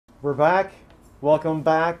We're back. Welcome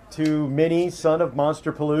back to Minnie, son of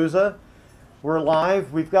Monsterpalooza. We're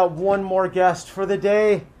live. We've got one more guest for the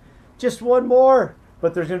day. Just one more.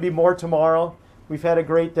 But there's going to be more tomorrow. We've had a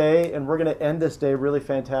great day, and we're going to end this day really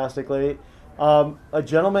fantastically. A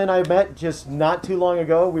gentleman I met just not too long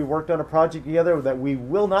ago. We worked on a project together that we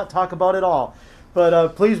will not talk about at all.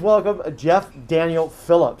 But please welcome Daniel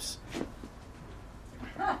Phillips.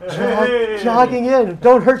 Hey. Jogging in.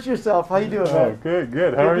 Don't hurt yourself. How you doing, man?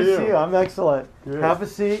 Good. How are you? Good to see you. I'm excellent. Good. Have a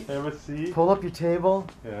seat. Have a seat. Pull up your table.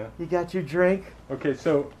 Yeah. You got your drink. Okay,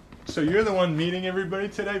 so you're the one meeting everybody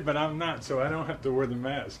today, but I'm not, so I don't have to wear the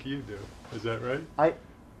mask. You do. Is that right?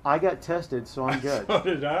 I got tested, so I'm good. So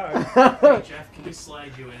did I. Hey, Jeff, can we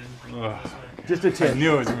slide you in? Oh. This way? Just a I tip.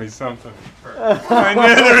 knew it was going to be something. I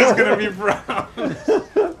knew there was going to be problems.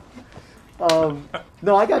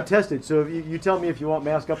 No, I got tested, so if you tell me if you want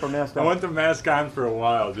mask up or mask I off. want the mask on for a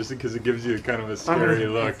while, just because it gives you kind of a scary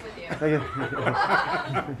look. I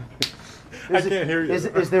can't hear you.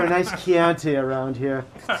 Is there a nice Chianti around here?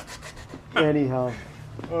 Anyhow.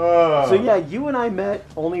 Oh. So yeah, you and I met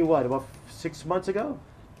only what, about 6 months ago?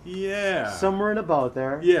 Yeah. Somewhere in about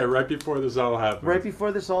there. Yeah, right before this all happened. Right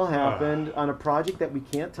before this all happened, on a project that we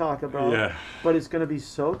can't talk about. Yeah. But it's going to be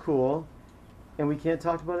so cool, and we can't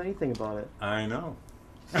talk about anything about it. I know.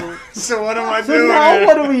 So, So what am I so doing? now here?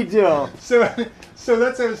 what do we do? So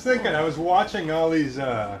that's what I was thinking. I was watching all these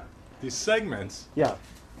segments, Yeah.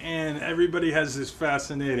 and everybody has this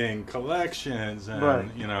fascinating collections, and Right.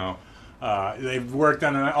 you know, they've worked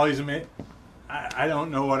on all these. I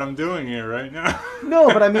don't know what I'm doing here right now. No,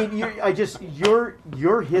 but I mean,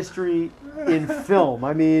 your history in film.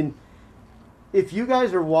 I mean, if you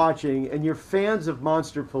guys are watching and you're fans of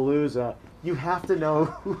Monsterpalooza, you have to know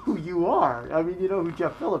who you are. I mean, you know who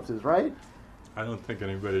Jeff Phillips is, right? I don't think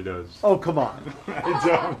anybody does. Oh, come on. I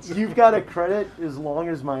don't. You've got a credit as long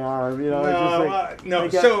as my arm. You know, it's just like, no.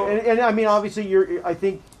 like, So and I mean, obviously, I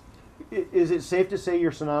think. Is it safe to say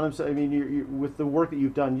you're synonymous? I mean, you're, with the work that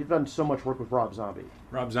you've done so much work with Rob Zombie.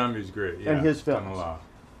 Rob Zombie's great. Yeah, And his done films. a lot.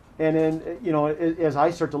 And then, you know, as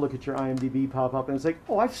I start to look at your IMDb pop up, and it's like,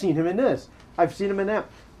 oh, I've seen him in this. I've seen him in that.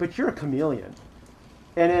 But you're a chameleon.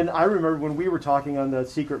 And then I remember when we were talking on the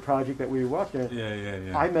secret project that we were working on,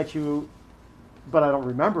 Yeah. I met you, but I don't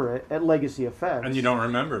remember it, at Legacy Effects. And you don't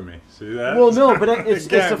remember me. See that? Well, no, but it's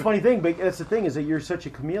Again. the funny thing. But that's the thing is that you're such a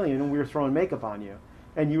chameleon, and we were throwing makeup on you.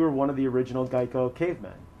 And you were one of the original Geico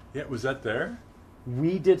Cavemen. Yeah, was that there?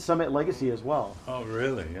 We did some at Legacy as well. Oh,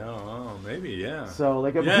 really? Oh, maybe, yeah. So,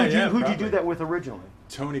 like, Yeah, who'd you probably. do that with originally?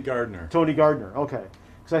 Tony Gardner. Tony Gardner, okay.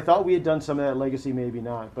 Because I thought we had done some of that at Legacy, maybe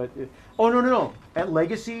not. But no. At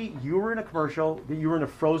Legacy, you were in a commercial. You were in a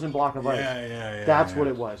frozen block of ice. Yeah. That's what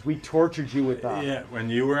it was. We tortured you with that. Yeah, when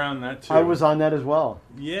you were on that too. I was on that as well.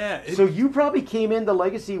 Yeah. So you probably came into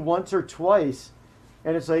Legacy once or twice,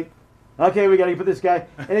 and it's like, okay, we got to put this guy.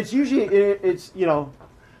 And it's usually it's you know,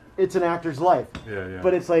 it's an actor's life. Yeah.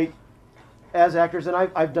 But it's like, as actors, and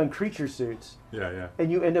I've done creature suits, Yeah.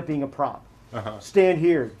 and you end up being a prop. Uh-huh. Stand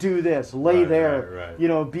here, do this, lay Right, there, right. you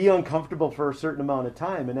know, be uncomfortable for a certain amount of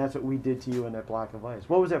time, and that's what we did to you in that block of ice.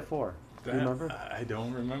 What was that for? Do you remember? I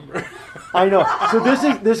don't remember. I know. So this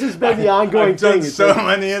has been the ongoing I've done thing. It's so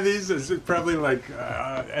like, many of these. It's probably like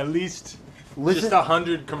at least just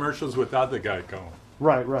 100 commercials without the Geico.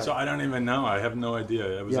 Right. So I don't even know. I have no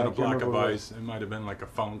idea. It was Yeah, in I a can't block of remember what it ice. It might have been like a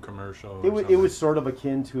phone commercial. it was sort of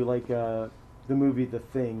akin to like the movie The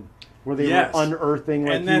Thing, where they Yes. were unearthing,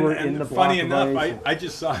 like And then, you were in the block funny of enough, ice. I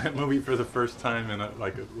just saw that movie for the first time in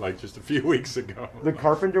like just a few weeks ago. The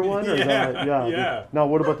Carpenter one? Or is that, Yeah. No,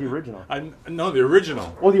 what about the original? No, the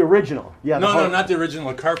original. Oh, the original. Yeah. No, not the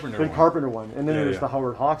original Carpenter the one. Carpenter one. And then Yeah, there's yeah. the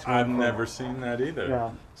Howard Hawks one. I've never seen that either. Yeah.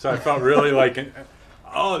 So I felt really like,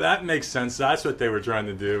 oh, that makes sense. That's what they were trying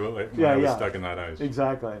to do when I was stuck in that ice.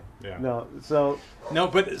 Exactly. Yeah. No,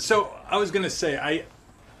 But so I was gonna say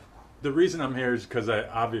the reason I'm here is because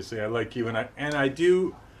I like you, and I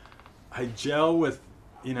gel with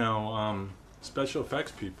special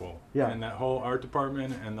effects people, and that whole art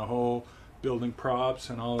department and the whole building props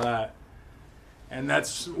and all that, and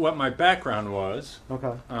that's what my background was.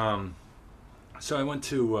 Okay. So I went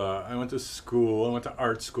to school. I went to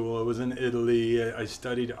art school. I was in Italy. I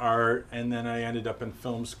studied art, and then I ended up in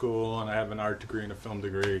film school, and I have an art degree and a film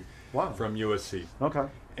degree from USC. Okay.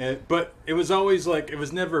 But it was always like, it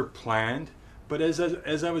was never planned. But as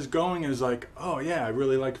I was going, it was like, oh yeah, I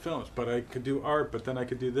really like films, but I could do art, but then I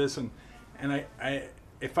could do this, and I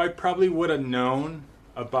if I probably would have known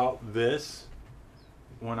about this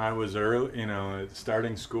when I was early,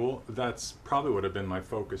 starting school, that's probably would have been my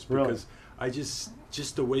focus, because I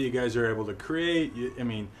just the way you guys are able to create.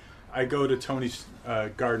 I go to Tony's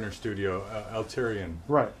Gardner studio, Alterian.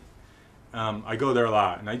 Right. I go there a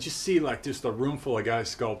lot, and I just see like just a room full of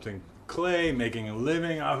guys sculpting clay, making a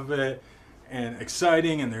living off of it, and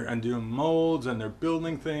exciting, and they're doing molds, and they're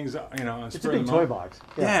building things. You know, it's a big toy box.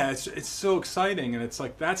 Yeah, it's so exciting, and it's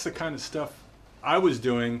like that's the kind of stuff I was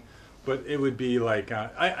doing, but it would be like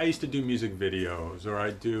I used to do music videos, or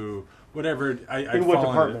I do whatever. In what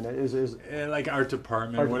department is like art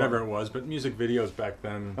department, whatever it was, but music videos back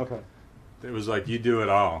then. Okay. It was like you do it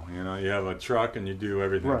all. You know, you have a truck and you do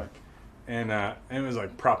everything. Right. And it was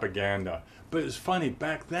like propaganda. But it was funny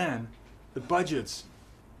back then. The budgets,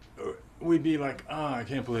 we'd be like, oh, I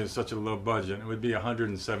can't believe it's such a low budget. It would be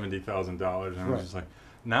 $170,000, and I was just like,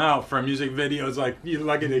 now for a music video, it's like you're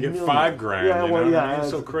lucky to get $5,000. Yeah, well, yeah,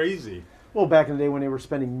 it's so crazy. Well, back in the day when they were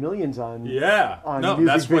spending millions on music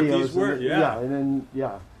that's videos, what these were. And then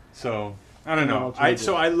So I don't know.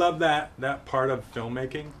 I love that part of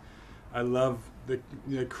filmmaking. I love the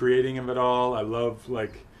creating of it all. I love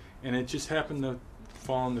and it just happened to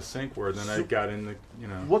fall in the sync where then I got in the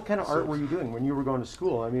What kind of art were you doing when you were going to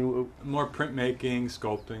school? I mean, more printmaking,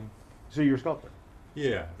 sculpting. So you're a sculptor.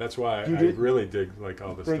 Yeah, that's why I really dig like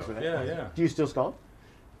all this stuff. Yeah. Do you still sculpt?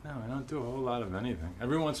 No, I don't do a whole lot of anything.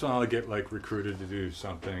 Every once in a while I get like recruited to do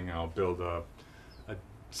something. I'll build a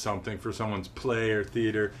something for someone's play or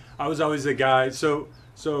theater. I was always the guy. So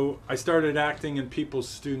I started acting in people's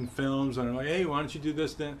student films, and I'm like, hey, why don't you do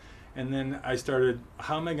this then? And then I started,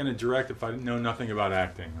 how am I going to direct if I know nothing about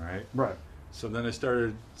acting, right? Right. So then I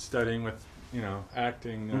started studying with,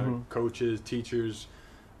 acting coaches, teachers.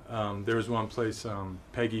 There was one place,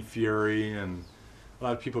 Peggy Fury, and a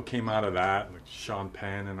lot of people came out of that, like Sean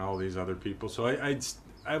Penn and all these other people. So I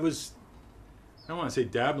was, I don't want to say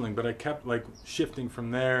dabbling, but I kept like shifting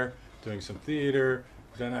from there, doing some theater.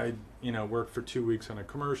 Then I, work for 2 weeks on a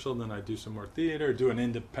commercial. Then I do some more theater, do an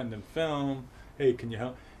independent film. Hey, can you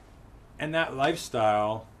help? And that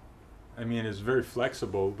lifestyle, I mean, is very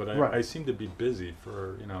flexible, but I seem to be busy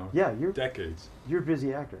for, you're decades. You're a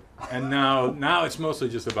busy actor. And now it's mostly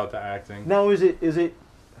just about the acting. Now, is it,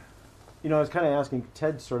 I was kind of asking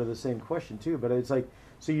Ted sort of the same question too, but it's like,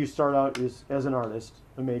 so you start out as an artist,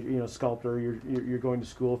 a major, sculptor, you're going to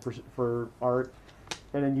school for art,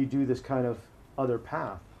 and then you do this kind of other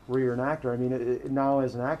path where you're an actor. I mean, now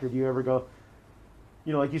as an actor, do you ever go,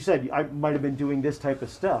 like you said, I might have been doing this type of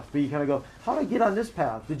stuff, but you kind of go, how did I get on this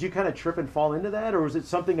path? Did you kind of trip and fall into that, or was it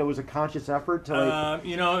something that was a conscious effort to like...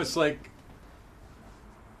 it's like,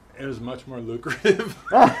 it was much more lucrative.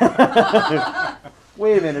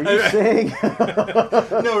 Wait a minute, are you saying?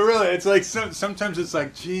 No, really, it's like, sometimes it's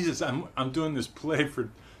like, Jesus, I'm doing this play for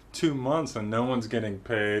 2 months and no one's getting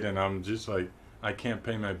paid, and I'm just like, I can't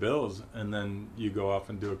pay my bills, and then you go off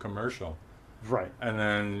and do a commercial. Right. And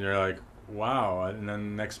then you're like, wow, and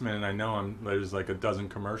then next minute I know there's like a dozen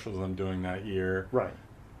commercials I'm doing that year. Right.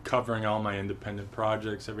 Covering all my independent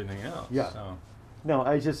projects, everything else. Yeah. So. No,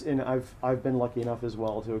 I've been lucky enough as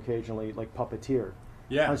well to occasionally like puppeteer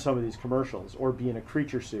on some of these commercials, or be in a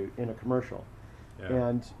creature suit in a commercial. Yeah.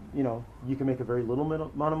 And you can make a very little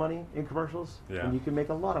amount of money in commercials, and you can make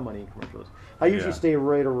a lot of money in commercials. I usually stay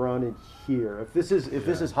right around in here. If this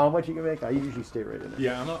is how much you can make, I usually stay right in it.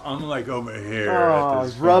 Yeah, I'm like over here. Oh,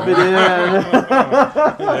 rub it in.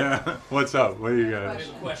 Yeah. What's up? What do you guys? I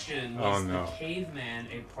have a question. Was the caveman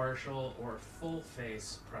a partial or full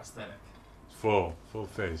face prosthetic? Full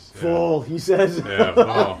face. Yeah. Full, he says. Yeah,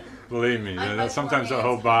 full. Believe me. Sometimes the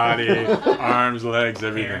whole body, arms, legs,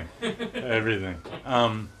 everything. Everything.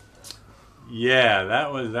 Yeah,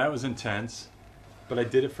 that was intense. But I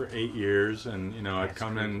did it for 8 years, and I'd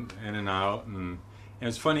come in and out, and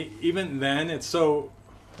it's funny. Even then, it's so.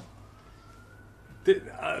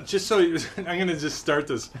 I'm gonna just start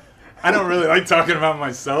this. I don't really like talking about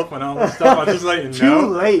myself and all this stuff. I'll just let you know. Too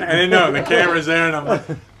late. And I know the camera's there, and I'm like,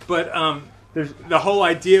 but the whole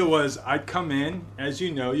idea was I'd come in, as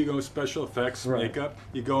you know, you go special effects, makeup.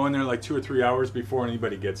 You go in there like 2 or 3 hours before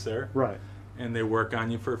anybody gets there. Right. And they work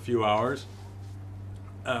on you for a few hours.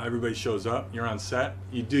 Everybody shows up. You're on set.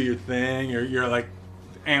 You do your thing. You're like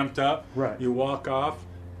amped up. Right. You walk off,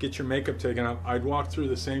 get your makeup taken off. I'd walk through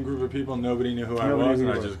the same group of people. Nobody knew who I was,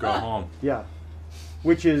 and I'd just go home. Yeah.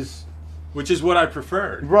 Which is what I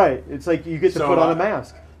preferred. Right. It's like you get to put on a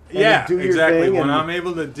mask. Yeah, exactly. When I'm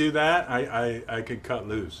able to do that, I could cut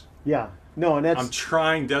loose. Yeah. No, and I'm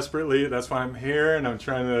trying desperately. That's why I'm here, and I'm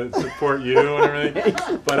trying to support you and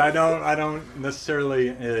everything. But I don't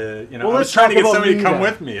necessarily. I was trying to get somebody to come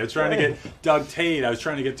with me. I was trying to get Doug Tate. I was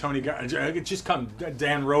trying to get Tony. I could just come.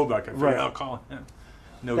 Dan Roebuck. I figured I'll call him.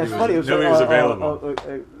 Nobody was available.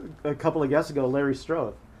 A couple of guests ago, Larry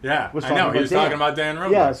Strode. Yeah, was I talking know. about He was Dan. talking about Dan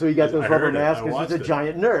Roman. Yeah, so he got those I rubber heard it. masks I because he's a watched it.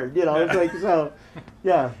 giant nerd. You know, it's like, so,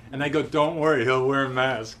 yeah. And I go, don't worry, he'll wear a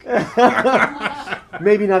mask.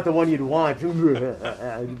 Maybe not the one you'd want.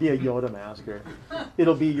 It'd be a Yoda mask, or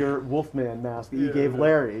it'll be your Wolfman mask that you gave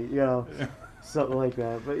Larry, you know, something like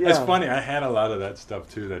that. But yeah, It's funny. I had a lot of that stuff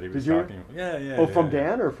too that he was Did you? talking about. Yeah, yeah. Oh, yeah, from yeah.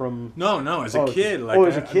 Dan or from? No, as a kid. Like,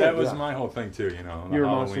 as a kid, that was yeah. my whole thing too. You know, the You're a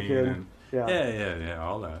Halloween monster kid. and yeah,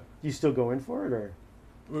 all that. You still go in for it, or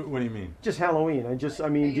What do you mean? just Halloween? I mean,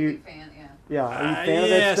 do You're a you? big fan, yeah. Yeah, are you a fan of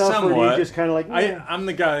Yeah, that stuff, or do somewhat. you just kind of like? I'm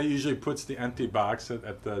the guy that usually puts the empty box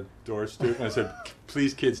at the door stoop, and I said,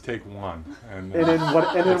 "Please, kids, take one." And And then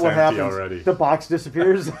what? And then It's what empty happens? already. The box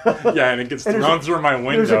disappears. yeah, and it gets And there's thrown a- through my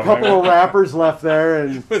window. There's a couple of wrappers left there,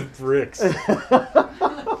 and with bricks.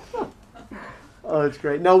 oh, it's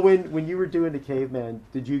great. Now, when you were doing the Caveman,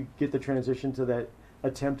 did you get the transition to that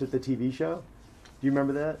attempt at the TV show? Do you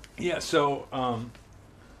remember that? Yeah, so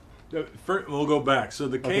we'll go back. So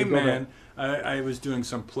the Okay, go Caveman, I was doing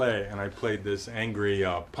some play, and I played this angry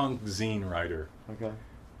punk zine writer, Okay.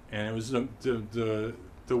 and it was the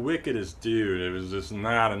wickedest dude. It was just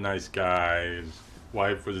not a nice guy. His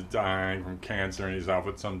wife was dying from cancer, and he's off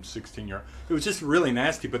with some 16-year-old. It was just really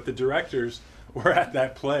nasty. But the directors were at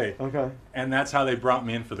that play, Okay. and that's how they brought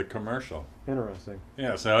me in for the commercial. Interesting.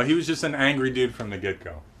 Yeah, so he was just an angry dude from the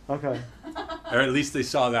get-go. Okay. Or at least they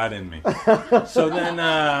saw that in me. So then,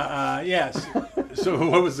 yes. So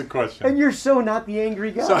what was the question? And you're so not the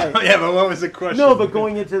angry guy. So, yeah, but what was the question? No, but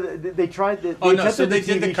going into they tried the. Oh no! So attempted they the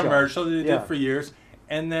did the TV show. commercial. They Yeah. did for years,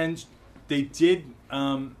 and then they did.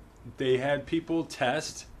 They had people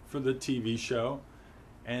test for the TV show,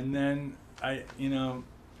 and then I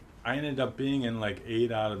ended up being in like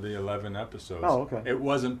 8 out of the 11 episodes. Oh, okay. It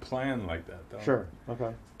wasn't planned like that though. Sure.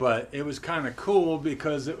 Okay. But it was kind of cool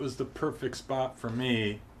because it was the perfect spot for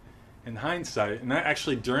me in hindsight. And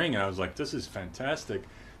actually during it, I was like, this is fantastic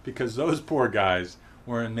because those poor guys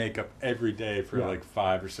were in makeup every day for like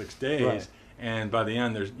 5 or 6 days. Right. And by the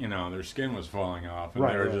end, their skin was falling off. And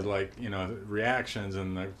Right, they were right. just like, reactions,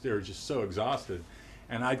 and they were just so exhausted.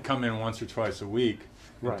 And I'd come in once or twice a week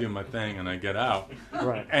and Right. do my thing, and I'd get out.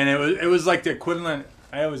 Right. And it was like the equivalent,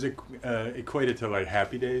 I always equated to like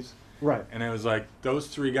Happy Days. Right. And it was like those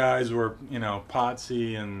 3 guys were,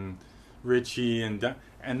 Potsy and Richie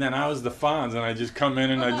and then I was the Fonz, and I just come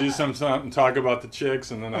in and I do something, talk about the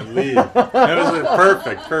chicks, and then I leave. It was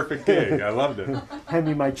a perfect gig. I loved it. Hand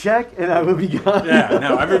me my check, and I will be gone. Yeah,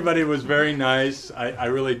 no, everybody was very nice. I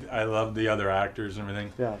loved the other actors and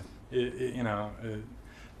everything. Yeah.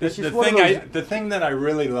 The It's just one of those- thing that I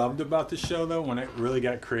really loved about the show, though, when it really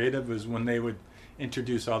got creative, was when they would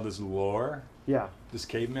introduce all this lore. Yeah. This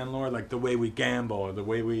caveman lore, like the way we gamble, or the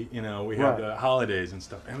way we have Right. the holidays and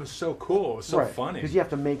stuff. And it was so cool. It was so funny. Because you have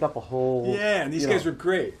to make up a whole. Yeah, and these guys were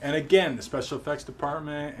great. And again, the special effects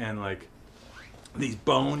department and like these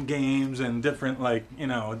bone games and different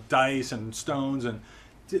dice and stones, and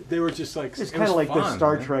they were just like It's it kind of was like the fun,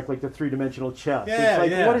 Star man. Trek, like the 3-dimensional chess. Yeah, it's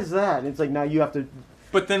like, yeah. what is that? And it's like now you have to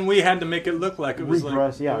But then we had to make it look like it was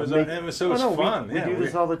regress. like Yeah. it was, make- it was fun. We yeah, do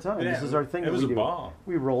this all the time. yeah, This is our thing. It that was we a do. ball.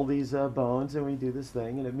 We roll these bones and we do this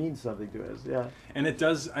thing, and it means something to us. Yeah. And it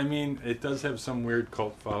does. I mean, it does have some weird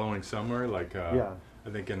cult following somewhere. Like Yeah. I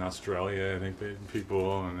think in Australia, I think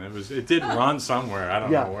people, and it did run somewhere. I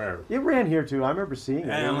don't Yeah. know where. It ran here too. I remember seeing it.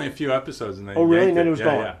 And only a few episodes, and then Oh, really? yanked And then it was yeah,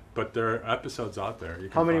 gone. Yeah, but there are episodes out there. You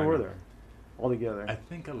can How many find were them. there altogether? I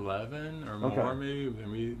think 11 or Okay. more,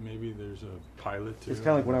 maybe. Maybe there's a pilot too. It's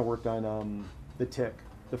kind of like when I worked on The Tick,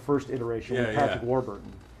 the first iteration with Yeah, Patrick yeah.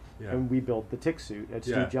 Warburton, Yeah, and we built the Tick suit at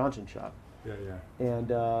Yeah. Steve Johnson's shop. yeah.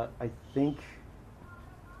 And I think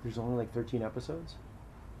there's only like 13 episodes,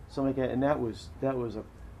 something like that. And that was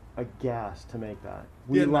a gas to make that.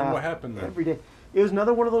 We Yeah, and then what laughed happened then? every day. It was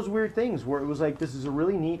another one of those weird things where it was like, this is a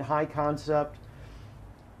really neat high concept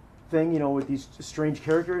thing, with these strange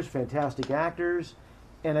characters, fantastic actors,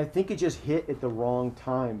 and I think it just hit at the wrong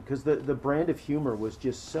time because the brand of humor was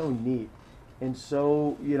just so neat. And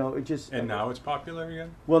so, it just... And now it's popular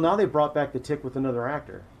again? Well, now they brought back the Tick with another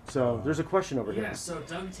actor. So there's a question over here. Yeah, so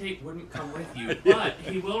Doug Tate wouldn't come with you, but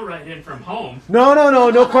he will write in from home.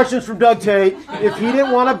 No questions from Doug Tate. If he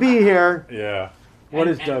didn't want to be here, Yeah. what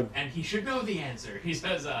and, is Doug? And he should know the answer. He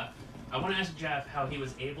says, I want to ask Jeff how he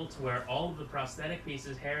was able to wear all of the prosthetic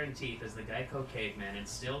pieces, hair and teeth as the Geico Caveman and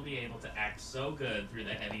still be able to act so good through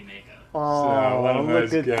the heavy makeup. Oh, what a look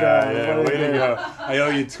nice at guy. that. Yeah, Look way at to that. go. I owe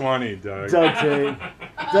you 20, Doug. Doug Tate.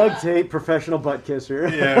 Doug Tate, professional butt kisser.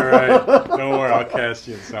 Yeah, right. Don't worry, I'll cast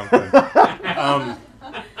you in something.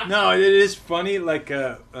 No, it is funny, like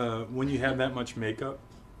when you have that much makeup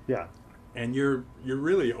Yeah. and you're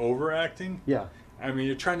really overacting. Yeah. I mean,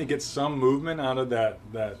 you're trying to get some movement out of the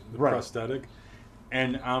Right. prosthetic,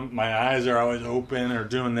 and my eyes are always open or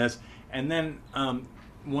doing this. And then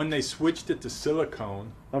when they switched it to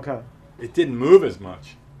silicone, Okay. it didn't move as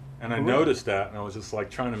much, and I Really? noticed that, and I was just like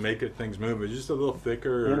trying to make things move. It was just a little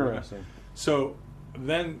thicker. Interesting. So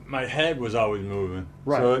then my head was always moving.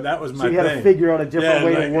 Right. So that was my So you had thing. to figure out a different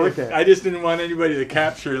way to work it. I just didn't want anybody to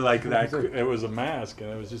capture like that. It was a mask, and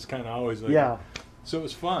it was just kind of always like. Yeah. So it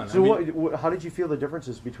was fun. So I mean, how did you feel the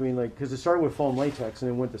differences between, like, because it started with foam latex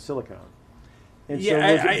and then went to silicone? And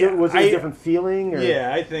Yeah, so was it a different feeling? Or?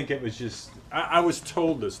 Yeah, I think it was just. I was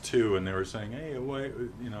told this too, and they were saying, "Hey, wait,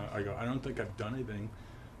 you know," I go, "I don't think I've done anything.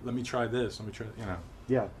 Let me try this. Let me try." You know.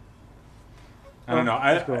 Yeah. I don't know.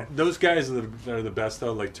 That's cool. Those guys are the best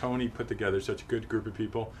though. Like Tony put together such a good group of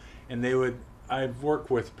people, and I've worked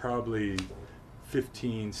with probably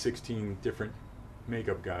 15, 16 different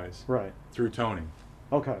makeup guys Right. through Tony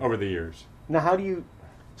Okay. over the years. Now, how do you?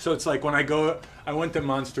 So it's like when I went to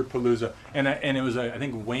Monsterpalooza, and it was I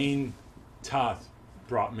think Wayne Toth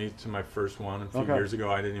brought me to my first one a few Okay. years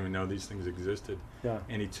ago. I didn't even know these things existed. Yeah.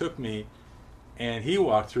 And he took me, and he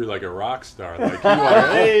walked through like a rock star. Like he walked,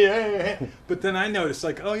 hey, hey, hey. But then I noticed,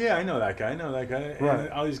 like, oh yeah, I know that guy. And Right.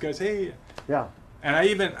 all these guys, hey. Yeah. And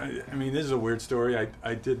I mean, this is a weird story.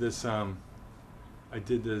 I did this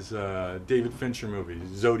David Fincher movie,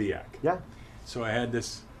 Zodiac. Yeah. So I had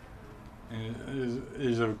this. And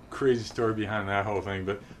there's a crazy story behind that whole thing,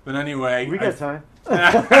 but anyway. We got time.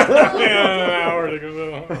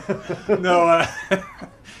 No,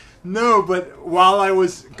 no, but while I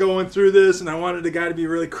was going through this, and I wanted the guy to be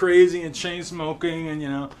really crazy and chain smoking,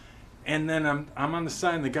 and and then I'm on the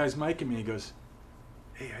side, and the guy's micing me. He goes,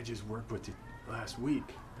 "Hey, I just worked with you last week,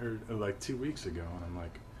 or like 2 weeks ago," and I'm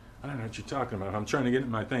like, "I don't know what you're talking about." I'm trying to get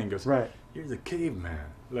in my thing. He goes, Right. "You're the caveman."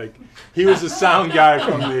 Like he was the sound guy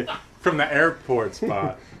from the airport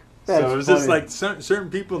spot. That's So it was just funny. like certain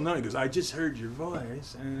people know. He goes, "I just heard your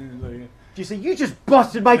voice," and like. You say you just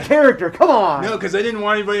busted my character. Come on. No, because I didn't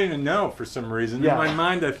want anybody to know for some reason. Yeah. In my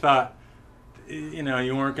mind, I thought, you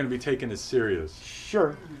weren't going to be taken as serious.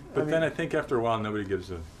 Sure. But then I think after a while, nobody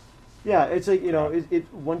gives a. Yeah, it's like,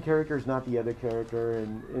 one character is not the other character,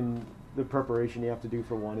 and the preparation you have to do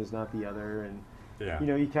for one is not the other, and Yeah.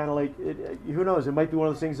 you kind of like who knows? It might be one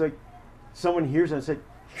of those things like someone hears it and said,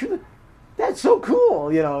 "That's so cool,"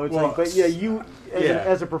 It's Well, like, but yeah, you yeah.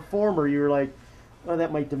 as a performer, you're like, "Oh,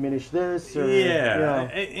 that might diminish this," or Yeah.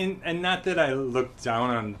 And not that I look down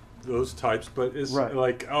on those types, but it's Right.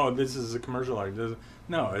 like, oh, this is a commercial actor.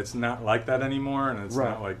 No, it's not like that anymore, and it's Right.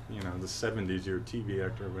 not like the 70s. You're a TV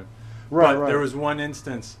actor, but. Right, But right. there was one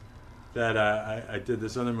instance that I did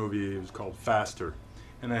this other movie. It was called Faster,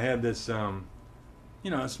 and I had this, a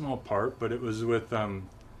small part, but it was with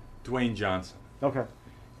Dwayne Johnson, Okay.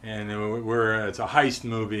 and it's a heist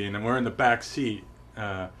movie, and we're in the back seat,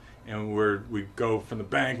 and we go from the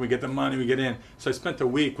bank, we get the money, we get in. So I spent a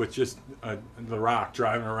week with just The Rock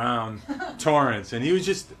driving around Torrance, and he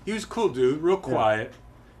was cool dude, real quiet.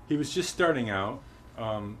 He was just starting out,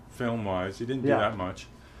 film wise. He didn't do Yeah. that much.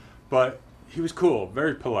 But he was cool,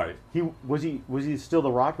 very polite. Was he still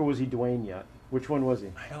The Rock, or was he Dwayne yet? Which one was he?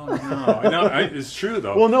 I don't know. No, it's true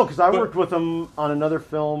though. Well, no, because I But- worked with him on another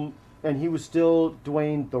film, and he was still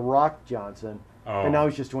Dwayne The Rock Johnson, Oh. and now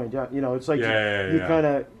he's just Dwayne Johnson. It's like you Yeah. kind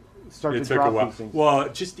of start It to took a drop while. these things. Well,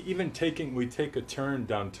 just even we take a turn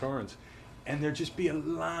down Torrance, and there'd just be a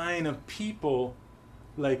line of people,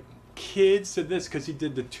 like kids to this, because he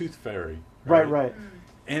did the Tooth Fairy. Right.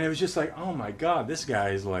 And it was just like, oh my God, this guy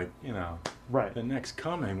is like, Right. the next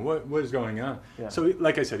coming. What is going on? Yeah. So,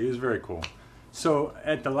 like I said, he was very cool. So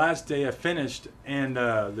at the last day, I finished, and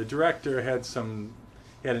the director had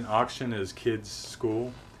an auction at his kids'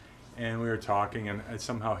 school, and we were talking, and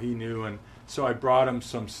somehow he knew, and so I brought him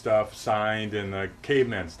some stuff signed and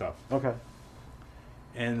caveman stuff. Okay.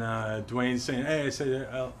 And Dwayne's saying, "Hey," I said,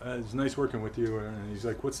 "It's nice working with you," and he's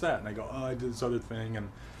like, "What's that?" And I go, "Oh, I did this other thing," and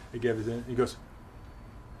he gave it in. He goes,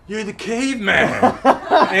 "You're the caveman,"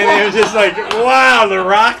 and it was just like, "Wow!" The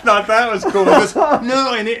Rock thought that was cool. He goes,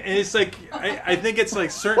 "No," and it's like, I think it's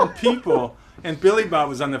like certain people, and Billy Bob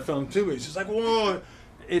was on the film too. He's just like, "Whoa!"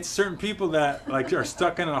 It's certain people that like are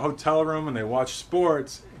stuck in a hotel room and they watch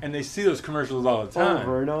sports and they see those commercials all the time.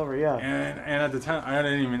 Over and over, yeah. And at the time, I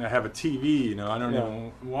didn't even have a TV. I don't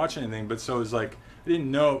even watch anything. But so it was like I didn't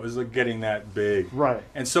know it was like getting that big. Right.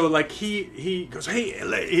 And so like he goes, "Hey,"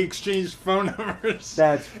 he exchanged phone numbers.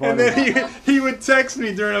 That's funny. And then he would text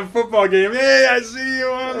me during a football game. "Hey, I see you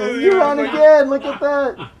on the." You're on again. Look at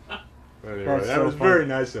that. But anyway, That's that so was funny. very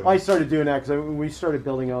nice of him. I started doing that because we started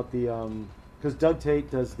building out the because Doug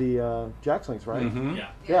Tate does the jack slings, right? Mhm. Yeah.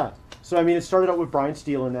 Yeah. So I mean, it started out with Brian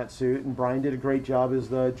Steele in that suit, and Brian did a great job as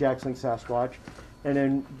the Jack Link Sasquatch, and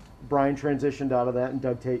then Brian transitioned out of that, and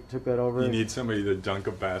Doug Tate took that over. You need somebody to dunk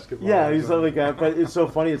a basketball. Yeah, he's like that. But it's so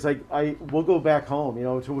funny. It's like we'll go back home,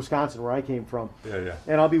 to Wisconsin where I came from. Yeah.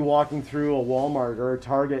 And I'll be walking through a Walmart or a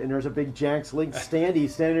Target, and there's a big Jack Link standee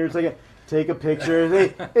standing there. It's like, take a picture.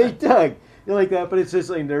 Hey, Doug. You like that, but it's just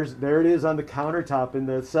like there it is on the countertop in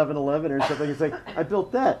the 7-Eleven or something. It's like, I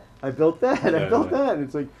built that. I built that. I built that. And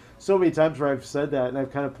it's like so many times where I've said that, and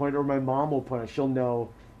I've kind of pointed, or my mom will point out. She'll know,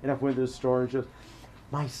 and I've went to the store and just,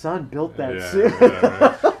 my son built that suit.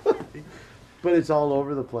 Right. But it's all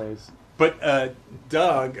over the place. But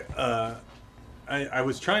Doug, I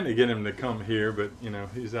was trying to get him to come here, but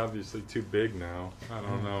he's obviously too big now. I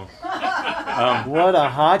don't know. What a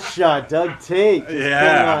hot shot, Doug Tate.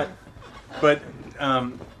 Yeah. But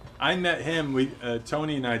I met him.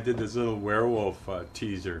 Tony and I did this little werewolf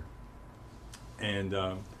teaser, and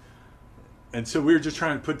so we were just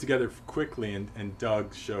trying to put together quickly, and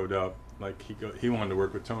Doug showed up. Like he wanted to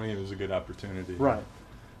work with Tony. It was a good opportunity. Right.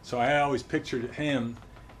 So I always pictured him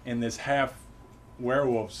in this half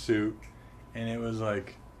werewolf suit, and it was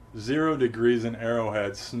like 0 degrees in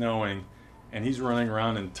Arrowhead, snowing. And he's running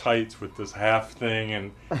around in tights with this half thing,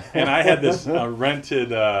 and I had this rented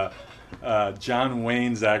John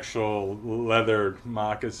Wayne's actual leather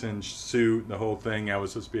moccasin suit, the whole thing. I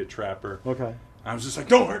was supposed to be a trapper. Okay. I was just like,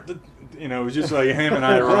 don't hurt it was just like him and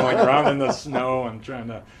I rolling around in the snow and trying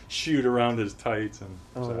to shoot around his tights. And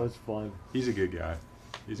so that's fun. He's a good guy.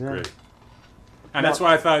 He's great. And that's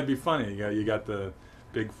why I thought it'd be funny. You got the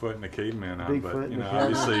Bigfoot and the caveman on, but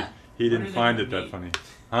obviously he didn't find it that funny.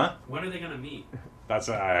 Huh? When are they going to meet? That's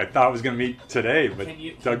what I thought I was going to meet today, but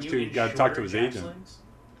Doug's got to talk to his agent.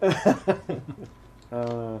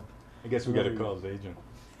 I guess we got to call his agent.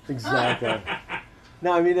 Exactly.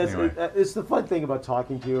 No, I mean, it's the fun thing about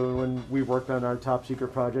talking to you. And when we worked on our top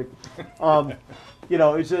secret project,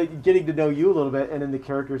 it's getting to know you a little bit, and then the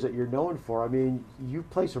characters that you're known for. I mean, you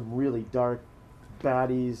play some really dark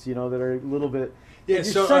baddies, that are a little bit. Yeah, you're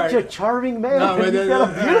such a charming man. No, you've got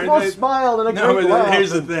a beautiful smile and a great laugh. Here's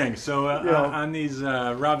the thing. So on these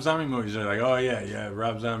Rob Zombie movies, they're like, oh yeah,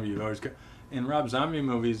 Rob Zombie. You've always in Rob Zombie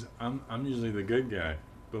movies, I'm usually the good guy,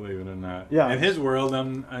 believe it or not. Yeah. In his world,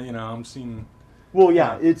 I'm seen. Well,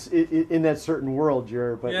 yeah, it's in that certain world,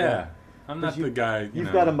 but I'm not the guy.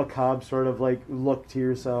 You've got a macabre sort of like look to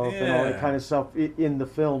yourself and all that kind of stuff in the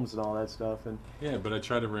films and all that stuff. And yeah, but I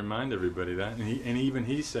try to remind everybody that, and even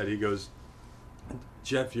he said, he goes,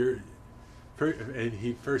 Jeff, he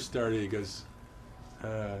first started, he goes,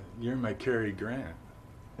 you're my Cary Grant,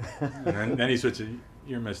 and then he switched.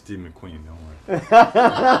 You're my Steve McQueen, don't worry.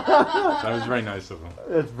 That was very nice of him.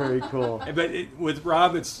 That's very cool. But with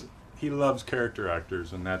Rob, he loves character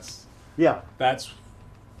actors, and that's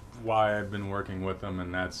why I've been working with him,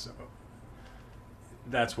 and that's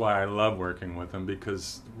why I love working with him,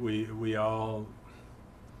 because we all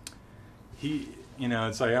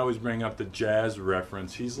it's like I always bring up the jazz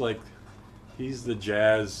reference. He's the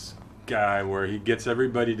jazz guy where he gets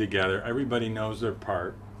everybody together, everybody knows their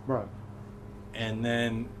part, right, and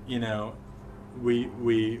then we know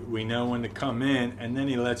when to come in, and then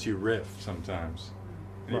he lets you riff sometimes.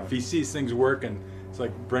 And if he sees things working, it's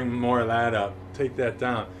like, bring more of that up, take that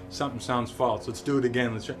down. Something sounds false. Let's do it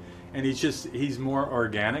again. Let's try. And he's more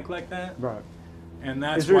organic like that. Right. And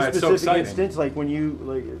that's why it's so exciting. Is there a specific instance, like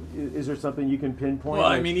when is there something you can pinpoint? Well,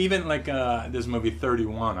 I mean, even like this movie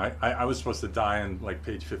 31, I was supposed to die in like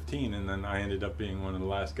page 15, and then I ended up being one of the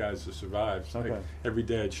last guys to survive. So like, every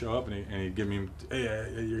day I'd show up, and he'd give me,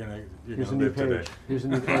 hey, you're gonna live today. Here's a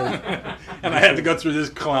new page. And I had to go through this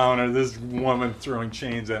clown or this woman throwing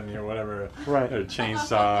chains at me or whatever, right? Or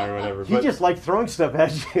chainsaw or whatever. He just liked throwing stuff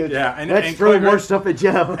at you. Yeah, and throwing more stuff at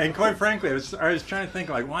Jeff. And quite frankly, I was trying to think,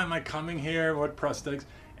 like, why am I coming here? What prosthetics?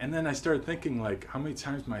 And then I started thinking, like, how many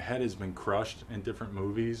times my head has been crushed in different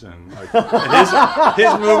movies, and like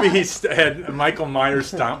his movie, he had Michael Myers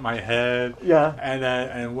stomp my head. Yeah.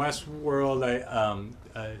 And Westworld,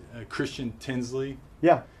 Christian Tinsley.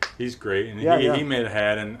 Yeah. He's great, and he made a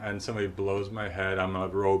head, and somebody blows my head. I'm a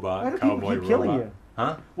robot, cowboy keep killing robot. You?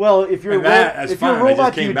 Huh? Well, if you're a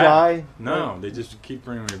robot, you die. No, they just keep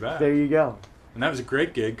bringing me back. There you go. And that was a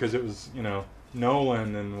great gig because it was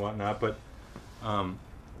Nolan and whatnot, but.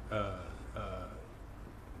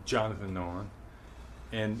 Jonathan Nolan,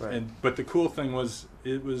 but the cool thing was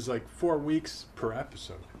it was like 4 weeks per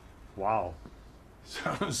episode. Wow.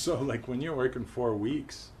 So like when you're working 4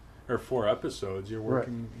 weeks or 4 episodes, you're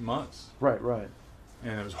working months. Right.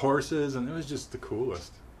 And it was horses, and it was just the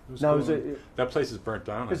coolest. It was Now, cool. is it? That place is burnt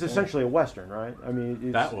down. I It's think. essentially a western, right? I mean,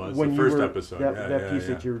 it's, That was when the you first were, episode. That piece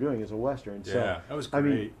yeah. that you were doing is a western. So, Yeah, that was I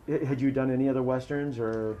great. mean, had you done any other westerns,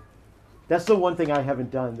 or that's the one thing I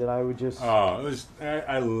haven't done that I would just Oh, it was.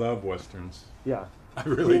 I love westerns. yeah. I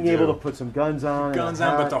really Being do. able to put some guns on, Guns and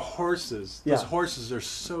a on, but hat. the horses. Yeah. Those horses are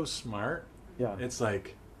so smart. Yeah. It's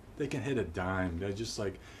like they can hit a dime. They're just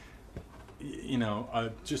like,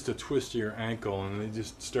 just a twist to your ankle, and they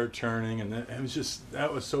just start turning, and it was just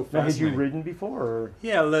that was so Now, had fascinating. you ridden before? Or?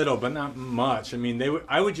 Yeah, a little, but not much. I mean,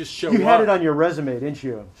 I would just show You up. had it on your resume, didn't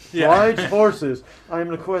you? Yeah. Rides horses. I'm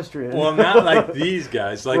an equestrian. Well, not like these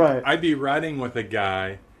guys. Like Right. I'd be riding with a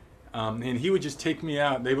guy, and he would just take me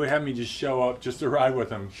out. They would have me just show up just to ride with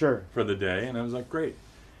him Sure. for the day, and I was like, great.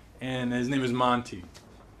 And his name is Monty.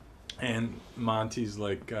 And Monty's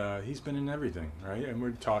like, he's been in everything, right? And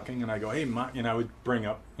we're talking, and I go, hey, I would bring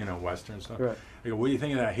up, Western stuff. Right. I go, what do you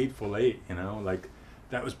think of that Hateful Eight? Like,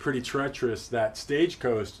 that was pretty treacherous. That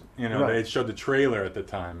stagecoach, Right. they showed the trailer at the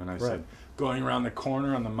time, and I Right. said, going around the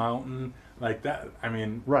corner on the mountain, like that. I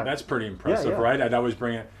mean, Right. that's pretty impressive, yeah. right? I'd always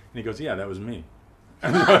bring it, and he goes, yeah, that was me.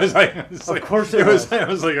 And I was like, Of course it was. I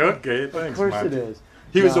was like, okay, thanks, Of course Monty. it is.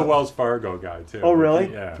 He was a Now- Wells Fargo guy too. Oh,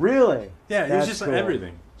 really? Yeah. Really? Yeah, he was That's just cool.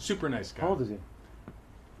 everything. Super nice guy. How old is he?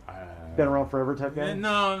 Uh, Been around forever type guy?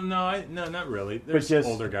 No, not really. There's just-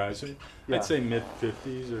 older guys. Yeah. I'd say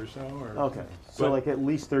mid-50s or so. Or, Okay. So but- like at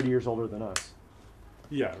least 30 years older than us.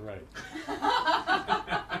 Yeah, right.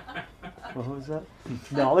 Well, who is that?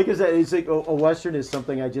 No, like I said, it's like a western is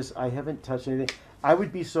something I haven't touched anything. I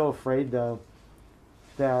would be so afraid though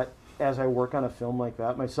that as I work on a film like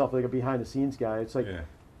that myself, like a behind the scenes guy, it's like, Yeah.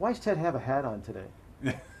 why does Ted have a hat on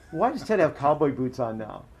today? Why does Ted have cowboy boots on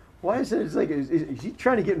now? Why is it? It's like, is he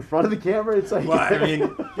trying to get in front of the camera? It's like, Well, I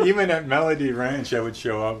mean, even at Melody Ranch, I would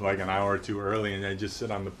show up like an hour or two early, and I'd just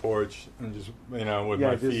sit on the porch and just, with Yeah,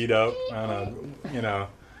 my just- feet up on a,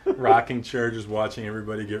 rocking chair, just watching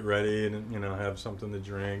everybody get ready and, have something to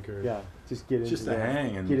drink or. yeah, just get into Just to the,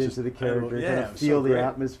 hang and get just- into the character, yeah, kind it of was feel so the great.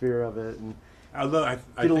 atmosphere of it, and Although I get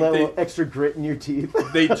a think little extra grit in your teeth.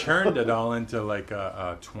 they turned it all into like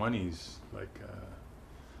a 20s, like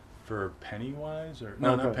for Pennywise or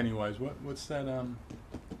no, not Okay. Pennywise. What's that?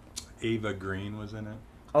 Ava Green was in it.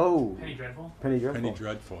 Oh, Penny Dreadful? Penny Dreadful. Penny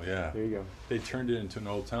Dreadful, yeah. There you go. They turned it into an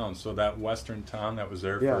old town, so that western town that was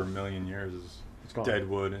there Yeah. for a million years is It's gone.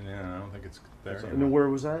 Deadwood, and I don't think it's there. And anymore. then where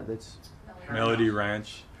was that? That's Melody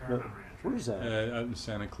Ranch, Paramount Ranch. where is that? out in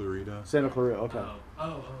Santa Clarita. Santa Clarita. Okay.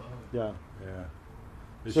 Oh. Yeah. Yeah.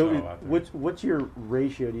 They So show out there. what's your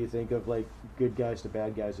ratio? Do you think of like good guys to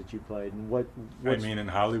bad guys that you played, and I what's mean, in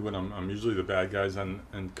Hollywood, I'm usually the bad guys, and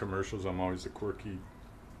commercials, I'm always the quirky.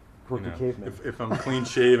 quirky caveman? If I'm clean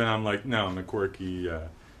shaven, I'm like, no, I'm the quirky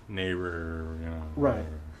neighbor, Right.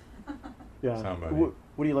 whatever. Yeah. somebody.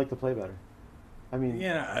 What do you like to play better? I mean,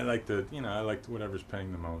 Yeah, I like whatever's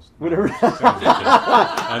paying the most. Whatever.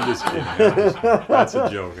 I'm just kidding. That's a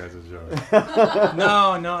joke. That's a joke.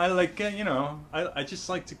 No, I like I just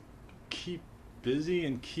like to keep busy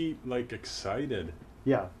and keep like excited.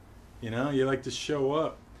 yeah. You like to show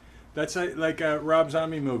up. That's like Rob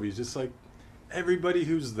Zombie movies. It's like everybody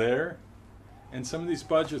who's there, and some of these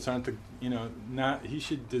budgets aren't not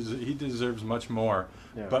he deserves much more.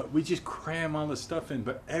 Yeah. But we just cram all this stuff in.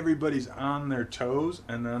 But everybody's on their toes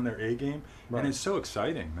and on their A game, Right. and it's so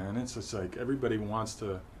exciting, man. It's just like everybody wants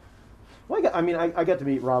to. Well, I got to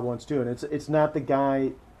meet Rob once too, and it's not the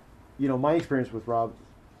guy. My experience with Rob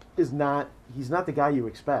is not. He's not the guy you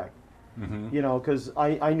expect. Mm-hmm. Because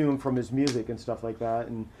I knew him from his music and stuff like that,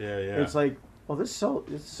 and Yeah. it's like, well, this is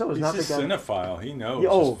He's not the a guy. cinephile. He knows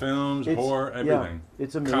Yeah, his films, it's- horror, everything. Yeah,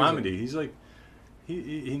 it's amazing. Comedy. He's like,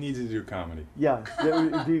 he needs to do comedy. Yeah,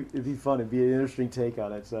 it'd be fun. It'd be an interesting take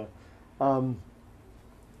on it. So,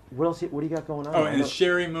 what else? What do you got going on? Oh, I and know- it's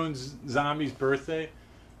Sherry Moon's Zombie's birthday.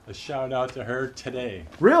 A shout out to her today.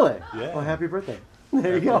 Really? Yeah. Oh, happy birthday!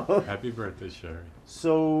 There you go. Happy birthday, Sherry.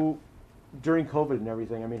 So, during COVID and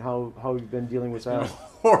everything, I mean, how have you been dealing with that?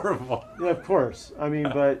 Horrible. Yeah, of course. I mean,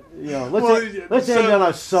 but let's Well, end on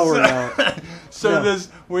a sour note. So Yeah.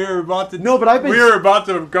 we were about to. No, but I've been- We were about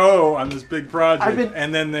to go on this big project, I've been-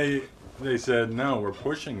 and then they said no, we're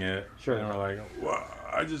pushing it. Sure. And we're like, well,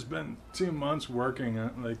 I just been 2 months working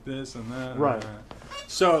like this and that. Right. And that.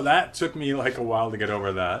 So that took me like a while to get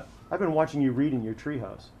over that. I've been watching you read in your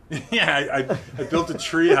treehouse. Yeah, I built a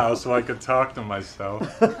tree house so I could talk to myself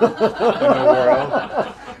in the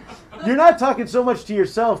world. You're not talking so much to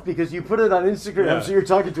yourself because you put it on Instagram, Yeah. so you're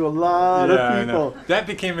talking to a lot Yeah, of I know.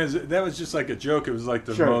 people. That was just like a joke. It was like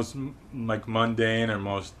the Sure. most like mundane or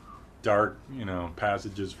most dark,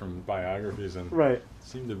 passages from biographies, and Right.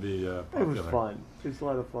 seemed to be It popular. was fun. It was a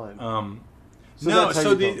lot of fun.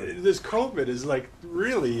 This COVID is like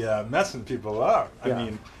really messing people up. Yeah. I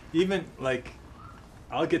mean, even like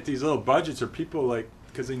I'll get these little budgets, or people like,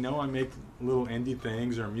 because they know I make little indie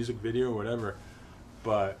things or a music video or whatever,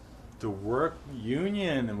 but the work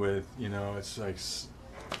union with, it's like,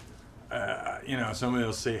 somebody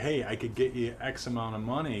will say, hey, I could get you X amount of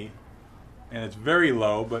money, and it's very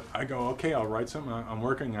low, but I go, okay, I'll write something, I'm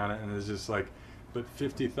working on it, and it's just like, but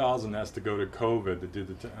 50,000 has to go to COVID to do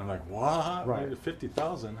the. I'm like, what? Right.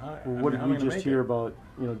 50,000? What did we just hear about?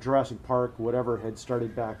 Jurassic Park, whatever, had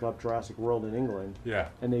started back up. Jurassic World in England. Yeah.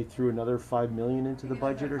 And they threw another $5 million into the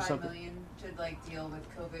budget or something. $5 million to like deal with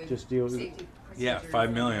COVID. Just deal with safety Yeah, procedures.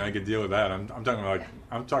 $5 million. I could deal with that. I'm talking like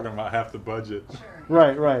I'm talking about half the budget.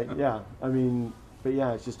 Sure. Right. Yeah. I mean, but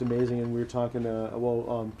yeah, it's just amazing. And we were talking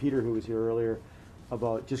to Peter, who was here earlier,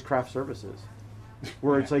 about just craft services,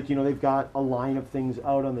 where it's like they've got a line of things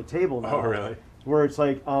out on the table now. Oh, really? Where it's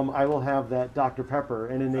like I will have that Dr. Pepper,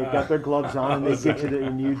 and then they've got their gloves on, and they get you,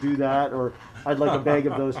 and you do that, or I'd like a bag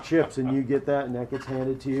of those chips, and you get that, and that gets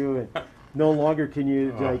handed to you, and no longer can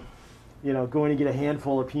you go in and get a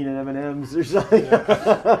handful of peanut M&Ms or something.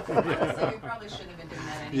 So we probably shouldn't have been doing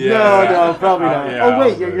that anyway. Yeah. No, probably not. Yeah, oh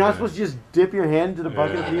wait, I'll you're do not that. supposed to just dip your hand into the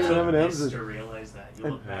bucket of peanut M&Ms. To realize that you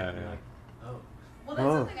look back and you're like, oh. Well, that's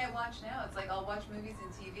something I watch now. It's like I'll watch movies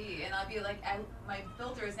and TV, and I'll be like, my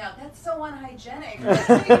filter is now, that's so unhygienic. Like,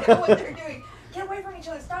 they know what they're doing. Get away from each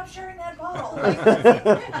other. Stop sharing that bottle.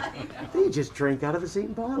 Like, They just drink out of the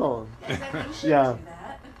same bottle. Exactly. You shouldn't Yeah. do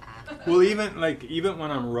that. Well, even when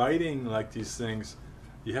I'm writing like these things,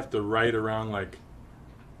 you have to write around like,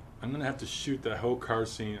 I'm gonna have to shoot that whole car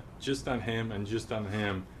scene just on him and just on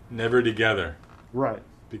him, never together. Right.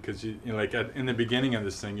 Because in the beginning of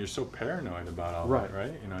this thing, you're so paranoid about all Right. that,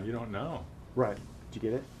 right? You don't know. Right. Did you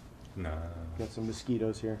get it? No. Got some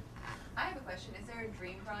mosquitoes here. I have a question. Is there a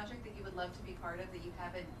dream project that you would love to be part of that you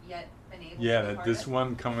haven't yet been able Yeah, to be part this of?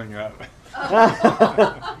 one coming up.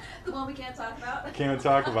 Oh. The one we can't talk about? Can't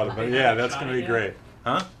talk about it, but yeah, that's gonna be great.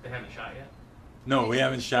 Huh? They haven't shot yet? No, we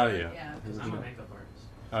haven't shot it yet. Yeah. Because I'm a makeup artist.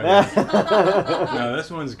 Oh, yeah. No,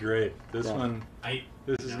 this one's great. This Yeah. one, I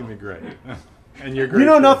this is no. gonna be great. And you're great. You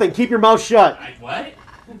know too. nothing. Keep your mouth shut. What?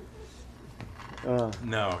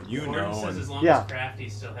 No, you Gordon know. says and- as long Yeah. as Crafty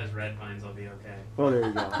still has red vines, I'll be okay. Oh, there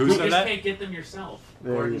you go. Who You said just that? can't get them yourself.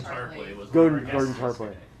 There Gordon you go. Tarpley was Gordon one of our guests Tarpley.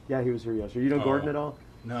 yesterday. Yeah, he was here yesterday. You know Gordon at all?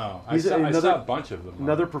 No, He's I another- saw a bunch of them.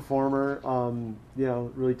 Another performer,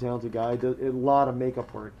 really talented guy. Does a lot of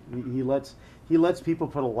makeup work. He lets people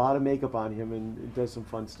put a lot of makeup on him and does some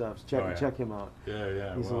fun stuff. Check him out.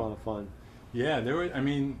 Yeah. He's a lot of fun. Yeah, there were. I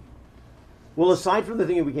mean, Well, aside from the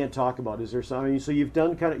thing that we can't talk about, is there some? I mean, so you've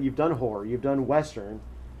done horror, you've done Western,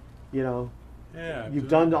 yeah. you've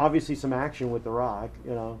done obviously some action with The Rock,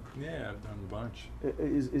 Yeah, I've done a bunch.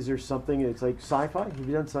 Is there something? It's like sci-fi. Have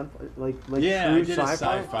you done some like Yeah, true I did a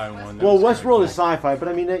sci-fi one. that Well, was kinda Westworld is cool. sci-fi, but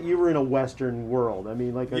I mean that you were in a Western world. I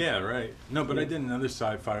mean, like Yeah, right. No, but I did another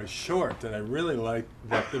sci-fi short that I really liked.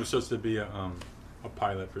 That there was supposed to be a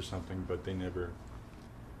pilot for something, but they never.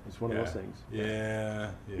 it's one of those things. Yeah.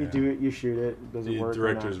 You do it, you shoot it. It doesn't The work.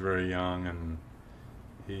 director's or very young, and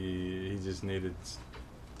he just needed.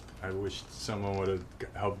 I wish someone would have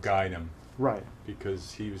helped guide him not. Right.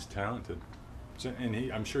 because he was talented,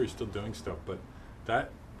 and I'm sure he's still doing stuff. But that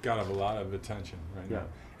got a lot of attention right Yeah. now.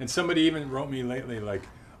 And somebody even wrote me lately, like,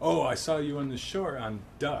 "Oh, I saw you on the shore on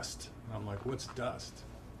Dust." And I'm like, "What's Dust?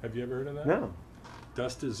 Have you ever heard of that?" No.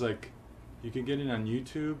 Dust is like, you can get it on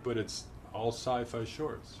YouTube, but it's all sci-fi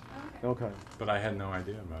shorts. Okay. Okay. But I had no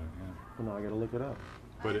idea about it. Yeah. Well, now I got to look it up.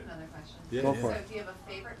 I But have it- another question. Yeah, Go yeah. for So it. do you have a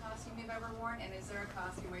favorite costume you've ever worn? And is there a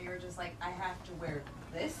costume where you're just like, I have to wear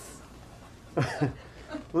this? Well,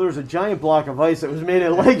 there was a giant block of ice that was made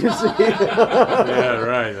at Legacy. Yeah,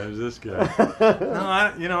 right. There's this guy.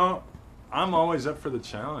 No, I'm always up for the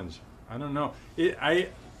challenge. I don't know. I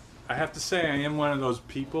have to say I am one of those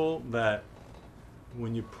people that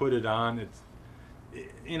when you put it on,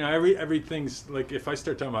 everything's like, if I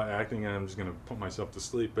start talking about acting, I'm just gonna put myself to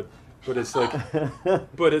sleep. But it's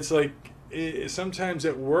like, sometimes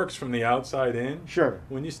it works from the outside in. Sure.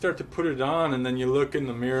 When you start to put it on, and then you look in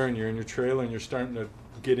the mirror, and you're in your trailer, and you're starting to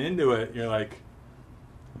get into it, you're like,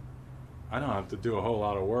 I don't have to do a whole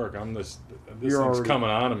lot of work. This You're thing's already- coming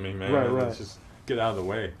out of me, man. Right. Let's just get out of the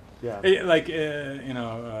way. Yeah. Hey,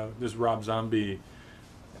 this Rob Zombie,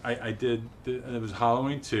 I did. It was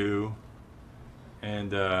Halloween 2,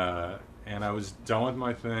 and I was done with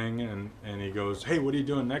my thing, and he goes, "Hey, what are you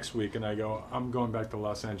doing next week?" And I go, "I'm going back to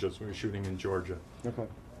Los Angeles. We were shooting in Georgia." Okay.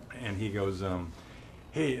 And he goes,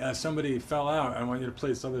 hey, somebody fell out. I want you to play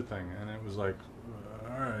this other thing. And it was like,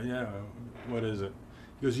 all right, yeah, what is it?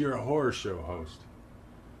 He goes, you're a horror show host.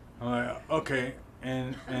 I'm like, okay.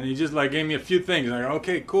 And he just like gave me a few things. I'm like,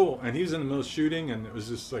 okay, cool. And he was in the middle of shooting, and it was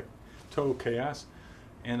just like total chaos.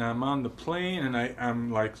 And I'm on the plane, and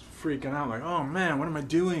I'm like freaking out. I'm like, oh man, what am I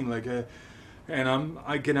doing? Like, and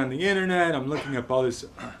I get on the internet. I'm looking up all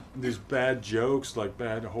these bad jokes, like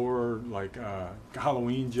bad horror, like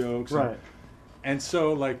Halloween jokes. Right. And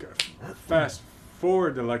so like fast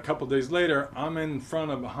forward to like a couple days later, I'm in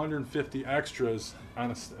front of 150 extras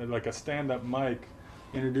on like a stand-up mic,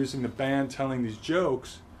 introducing the band, telling these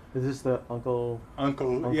jokes. Is this the Uncle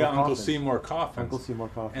Uncle Seymour Coffins. Uncle Seymour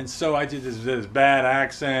Coffins. And so I did this bad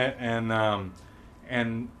accent, and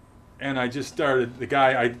I just started,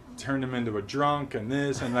 I turned him into a drunk and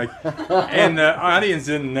this, and like, and the audience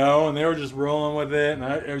didn't know, and they were just rolling with it, and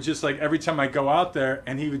it was just like every time I go out there,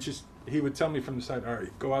 and he would tell me from the side, all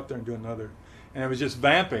right, go out there and do another, and it was just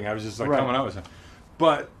vamping. I was just like coming out with something,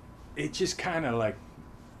 but it just kind of like,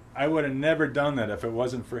 I would have never done that if it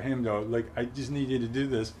wasn't for him though. Like, I just needed to do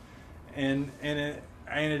this, and I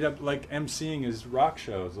ended up like emceeing his rock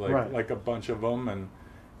shows, like a bunch of them,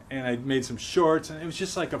 and I made some shorts, and it was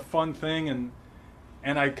just like a fun thing,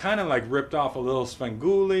 and I kind of like ripped off a little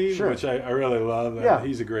Svengoolie, which I really love. Yeah.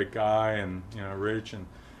 He's a great guy, and rich,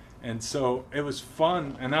 and so it was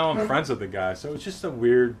fun, and now I'm friends with the guy, so it's just a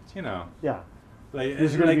weird, Yeah. Like,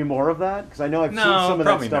 is there going to be more of that? Because I know I've seen some of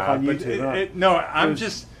that stuff on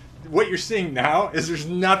YouTube. What you're seeing now is there's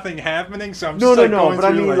nothing happening, so I'm No, just no, going but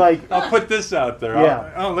I through, mean, like, I'll put this out there.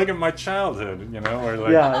 Yeah. Oh, look at my childhood, or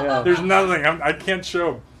like, there's nothing. I can't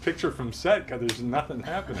show a picture from set because there's nothing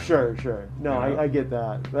happening. Sure. No, I get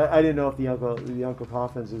that. But I didn't know if the Uncle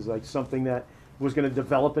Coffins is like something that was going to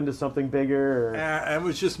develop into something bigger. Or it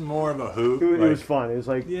was just more of a hoot. It was fun. It was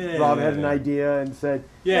like Rob had an idea and said,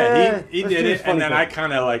 he did it, and then I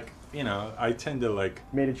kind of like, I tend to like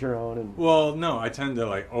made it your own. And well, no, I tend to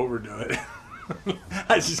like overdo it.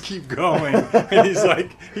 I just keep going, and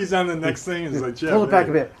he's on the next thing. And he's like, Jeff, pull it back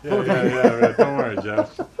a bit. Yeah, right. Don't worry,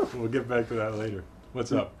 Jeff. We'll get back to that later.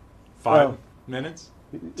 What's up? 5 minutes?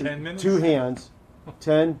 10 minutes? 2 hands.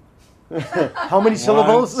 10. How many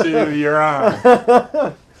syllables? 1, 2, you're on.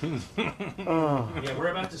 Yeah, we're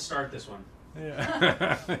about to start this one.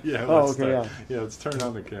 Yeah. Let's start. Yeah, let's turn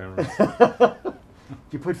on the camera.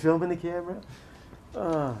 You put film in the camera?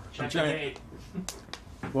 Check the date.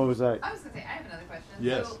 What was that? I was going to say, I have another question.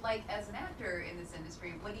 Yes. So, like, as an actor in this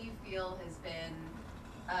industry, what do you feel has been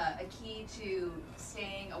a key to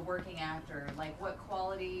staying a working actor? Like, what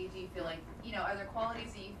quality do you feel like, are there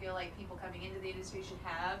qualities that you feel like people coming into the industry should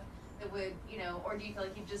have that would, or do you feel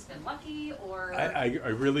like you've just been lucky, or? I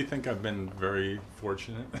really think I've been very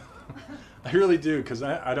fortunate. I really do, because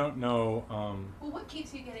I don't know. Well, what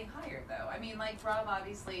keeps you getting hired, though? I mean, like, Rob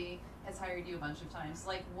obviously has hired you a bunch of times.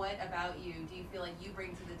 Like, what about you do you feel like you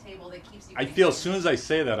bring to the table that keeps you? I feel as soon as I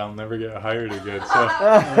say that, I'll never get hired again. So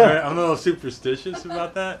I'm a little superstitious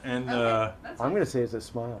about that, and I'm going to say it's a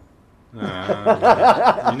smile. You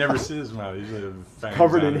never see his mouth. Usually fangs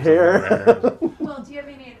covered in on it hair. Well, do you have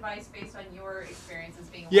any advice based on your experience as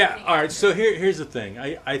being a Yeah. working All right. actor? So here's the thing.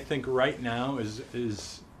 I think right now is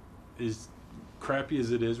crappy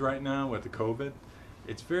as it is right now with the COVID.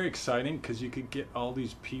 It's very exciting because you could get all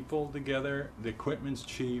these people together. The equipment's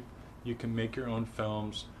cheap. You can make your own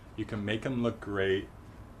films. You can make them look great.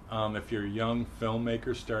 If you're a young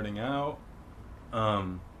filmmaker starting out,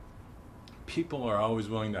 people are always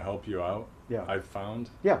willing to help you out. Yeah. I've found.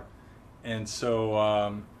 Yeah. And so,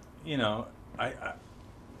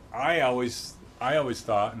 I always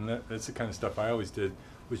thought, and that's the kind of stuff I always did,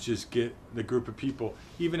 was just get the group of people.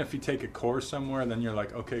 Even if you take a course somewhere, then you're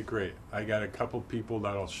like, okay, great. I got a couple people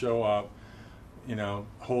that'll show up,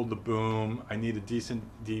 hold the boom. I need a decent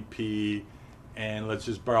DP, and let's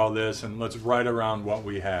just borrow this, and let's write around what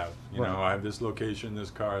we have. I have this location,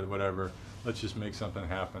 this car, whatever. Let's just make something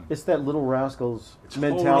happen. It's that Little Rascals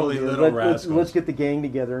Totally mentality. Little Rascals. Let's get the gang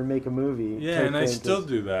together and make a movie. Yeah, and I still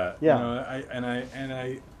do that. Yeah.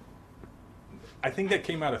 I think that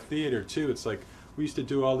came out of theater too. It's like we used to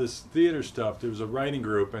do all this theater stuff. There was a writing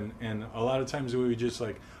group, and a lot of times we would just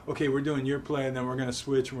like, okay, we're doing your play, and then we're gonna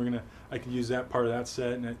switch, and I could use that part of that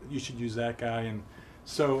set, and you should use that guy, and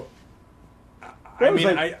so.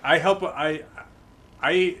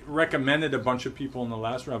 I recommended a bunch of people in the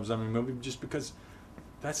last Rob Zombie movie just because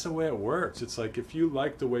that's the way it works. It's like if you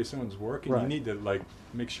like the way someone's working, you need to like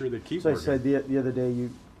make sure they keep working. I said the other day,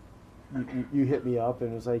 you hit me up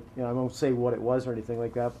and it was like, I won't say what it was or anything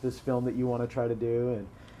like that, but this film that you want to try to do, and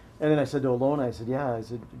then I said to Alona, I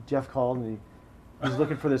said, Jeff called and He's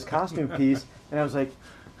looking for this costume piece, and I was like,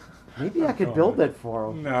 maybe I could build that for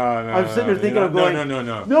him. No. I'm sitting there thinking of going,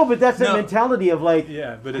 No. No, but that's the mentality of like,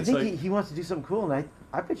 yeah, but I it's think like he wants to do something cool, and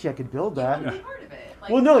I bet you I could build that. You want to be part of it. Like,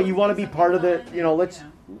 Well, no, you want to be something part of the, fun you know, and,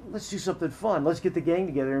 let's do something fun. Let's get the gang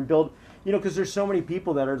together and build, you know, because there's so many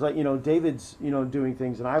people that are like, you know, David's, you know, doing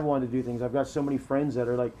things, and I want to do things. I've got so many friends that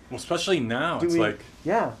are like, well, especially now. It's doing, like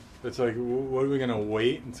yeah. It's like, what are we gonna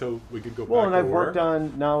wait until we could go Well, back and to I've work? worked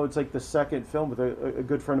on, now it's like the second film with a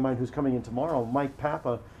good friend of mine who's coming in tomorrow, Mike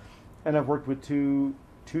Papa, and I've worked with two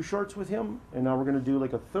shorts with him, and now we're going to do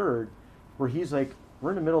like a third, where he's like,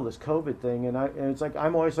 we're in the middle of this COVID thing, and it's like,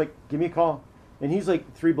 I'm always like, give me a call, and he's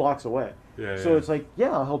like 3 blocks away. Yeah, So yeah. it's like,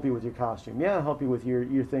 yeah, I'll help you with your costume. Yeah, I'll help you with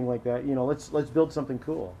your thing like that. You know, let's build something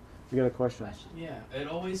cool. You got a question? Yeah, it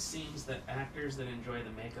always seems that actors that enjoy the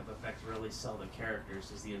makeup effects really sell the characters.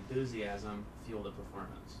 Does the enthusiasm fuel the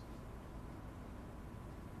performance?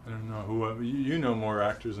 I don't know who you know more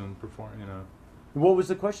actors and perform. You know. What was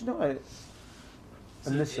the question? No, I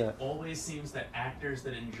So missed it that. always seems that actors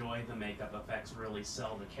that enjoy the makeup effects really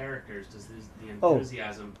sell the characters. Does the Oh.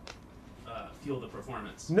 enthusiasm fuel the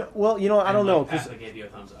performance? No, well, you know, I don't And, know, like, 'cause Papa gave you a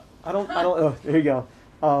thumbs up. I don't. Oh, there you go.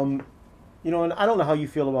 You know, and I don't know how you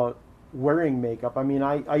feel about wearing makeup. I mean,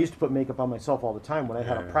 I used to put makeup on myself all the time when I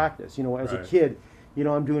had a Yeah. practice. You know, as a Right. kid, you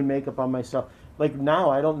know, I'm doing makeup on myself. Like now,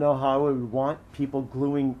 I don't know how I would want people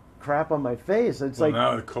gluing crap on my face. It's Well, like,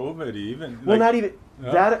 now with COVID, even. well, like, not even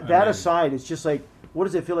yeah, that. I That mean- aside, it's just like, what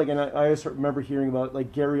does it feel like? And I always remember hearing about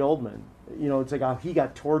like Gary Oldman. You know, it's like how he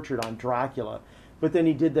got tortured on Dracula, but then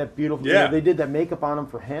he did that beautiful. You know, Yeah. they did that makeup on him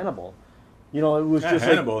for Hannibal. You know, it was Yeah, just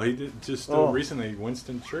Hannibal. like, he did just Oh. recently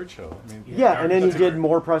Winston Churchill. I mean, yeah, and then he that's a did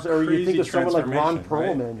more prosthetics. Or you crazy think of someone like Ron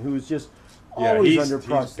transformation, right? Perlman, who's just Yeah, always he's- under he's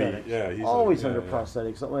prosthetics. beat. Yeah, he's always like- under yeah.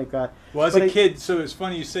 prosthetics, something like that. Well, as But a kid, so it's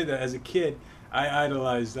funny you say that. As a kid, I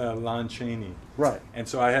idolized Lon Chaney. Right. And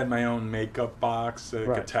so I had my own makeup box, like a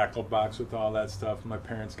Right. tackle box with all that stuff. My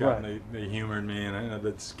parents got, Right. and they humored me, and I had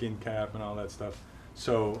the skin cap and all that stuff.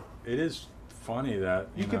 So it is funny that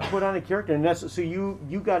You know, could put on a character, and that's so you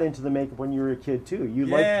got into the makeup when you were a kid too. You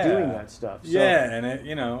liked Yeah. doing that stuff. So, Yeah, and it,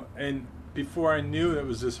 you know, and before I knew it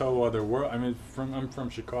was this whole other world. I mean, I'm from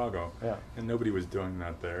Chicago, Yeah. and nobody was doing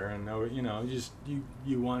that there, and no, you know,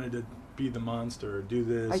 you wanted to be the monster or do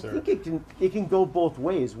this I or think it can go both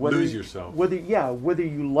ways. Whether lose yourself. Whether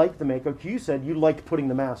you like the makeup. You said you liked putting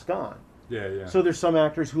the mask on. yeah. So there's some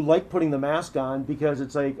actors who like putting the mask on because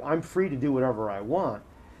it's like, I'm free to do whatever I want.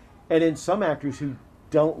 And then some actors who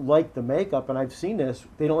don't like the makeup, and I've seen this,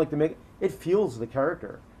 they don't like the makeup, it fuels the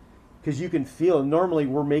character. Because you can feel, normally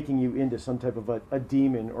we're making you into some type of a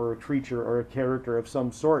demon or a creature or a character of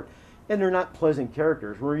some sort. And they're not pleasant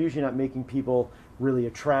characters. We're usually not making people really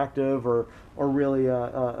attractive or really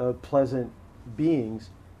pleasant beings.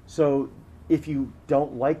 So if you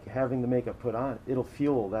don't like having the makeup put on, it'll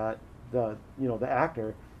fuel the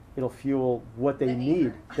actor. It'll fuel what they The need.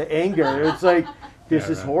 anger. The anger. It's like, this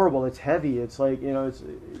Yeah, is right. horrible. It's heavy. It's like, you know, it's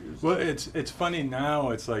Well, it's funny now.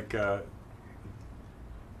 It's like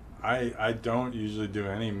I don't usually do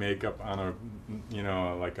any makeup on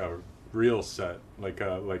a like a real set, like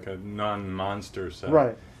a non-monster set.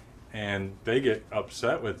 right. And they get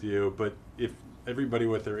upset with you, but if everybody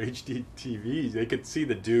with their HD TVs, they could see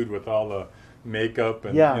the dude with all the makeup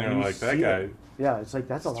and Yeah, you know, you like that see guy. it. Yeah, it's like,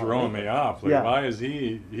 that's a lot of Throwing makeup. me off. Like, Yeah. why is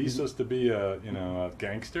he's supposed to be a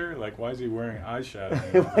gangster? Like, why is he wearing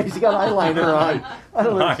eyeshadow? He's got eyeliner on. I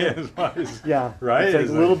don't know. why is Yeah, right? It's like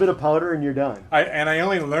It's a little bit of powder and you're done. I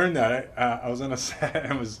only learned that I was on a set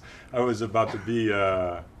and I was about to be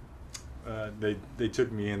they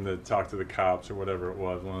took me in to talk to the cops or whatever it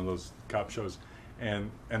was, one of those cop shows, and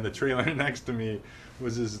the trailer next to me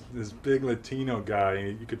was this big Latino guy,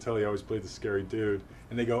 and you could tell he always played the scary dude.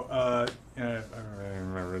 And they go, and I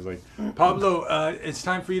remember, it was like, Pablo, it's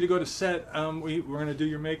time for you to go to set. We're gonna do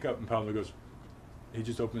your makeup. And Pablo goes, he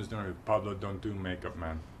just opened his door. Pablo, don't do makeup,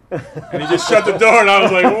 man. And he just shut the door, and I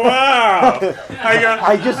was like, wow.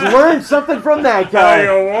 I just learned something from that I guy.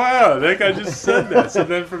 go, wow, that guy just said that. So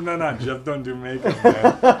then from then on, Jeff, don't do makeup, man.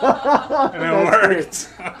 And it That's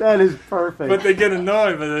worked. That is perfect. But they get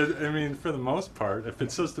annoyed. But I mean, for the most part, if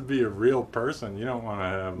it's supposed to be a real person, you don't want to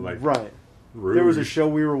have like right. rouge. There was a show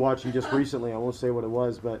we were watching just recently. I won't say what it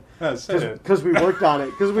was, but Say it. because we worked on it.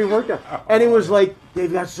 And it was like,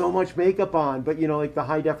 they've got so much makeup on, but you know, like the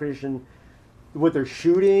high definition, what they're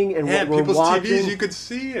shooting and Yeah, what we're people's watching. TVs, you could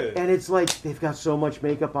see it. And it's like, they've got so much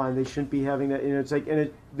makeup on, they shouldn't be having that. And it's like,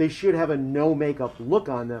 they should have a no makeup look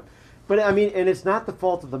on them. But I mean, and it's not the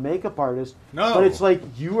fault of the makeup artist. No. But it's like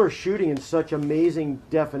you are shooting in such amazing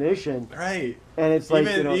definition. Right. And it's like,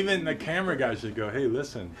 even the camera guy should go, hey,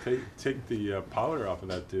 listen, take the powder off of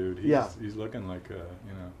that dude. He's looking like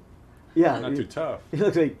not too tough. He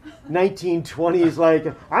looks like 1920s,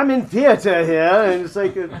 like, I'm in theater here, and it's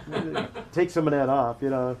like, take some of that off,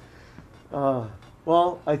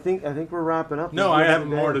 Well, I think we're wrapping up. No, I have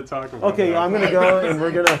more to talk about. Okay, I'm going to go, and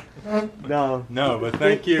we're going to... No, but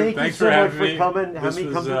thank you. Thanks so for much having for me. coming. Have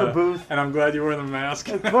me come to the booth. And I'm glad you wore the mask.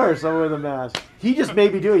 Of course, I wear the mask. He just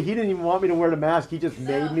made me do it. He didn't even want me to wear the mask. He just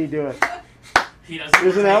made me do it. He doesn't.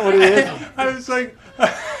 Isn't that what it is? I was like...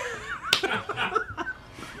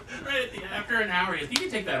 After an hour, if you can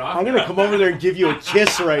take that off. I'm going to come over there and give you a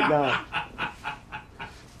kiss right now.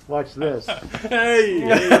 Watch this. Hey,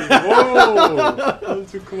 whoa.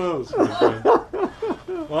 That's too close.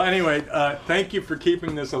 Well, anyway, thank you for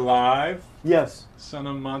keeping this alive. Yes. Son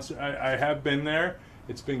of Monster. I have been there.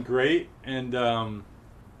 It's been great. And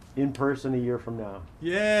in person a year from now.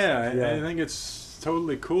 Yeah, I think it's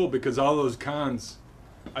totally cool because all those cons,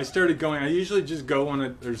 I started going, I usually just go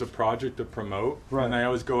when there's a project to promote. Right. And I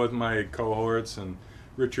always go with my cohorts, and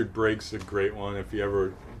Richard Brake's a great one if you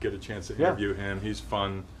ever get a chance to interview him. He's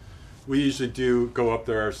fun. We usually do go up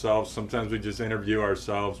there ourselves. Sometimes we just interview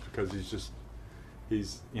ourselves because he's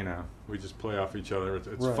we just play off each other.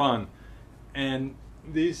 It's fun. And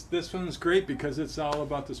this one's great because it's all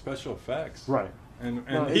about the special effects. Right.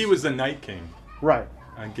 And he was the Night King. Right.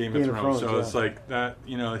 On Game of Thrones. So it's like that,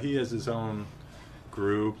 he has his own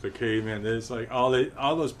group, the Caveman. It's like all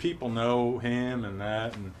those people know him and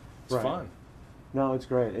that, and it's fun. No, it's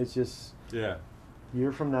great. It's just a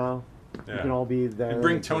year from now, you can all be there. And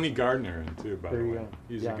bring Tony Gardner in too, by the way. You go.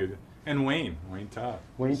 He's a good. And Wayne Todd.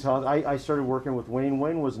 Wayne Todd. I started working with Wayne.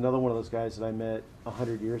 Wayne was another one of those guys that I met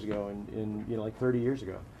 100 years ago, in like 30 years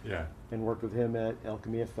ago. Yeah. And worked with him at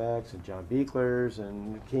Alchemy Effects and John Beekler's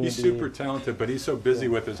and Candy. He's super talented, but he's so busy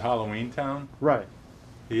with his Halloween Town. Right.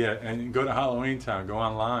 Yeah, and go to Halloween Town. Go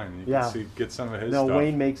online. You can get some of his stuff. No,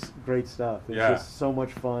 Wayne makes great stuff. It's just so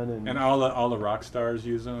much fun, and all the rock stars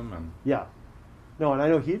use them. And no, and I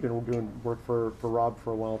know he'd been doing work for Rob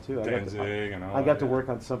for a while too. I got to work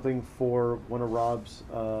on something for one of Rob's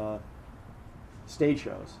stage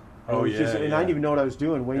shows. And I didn't even know what I was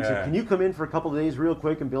doing. Wayne said, "Can you come in for a couple of days, real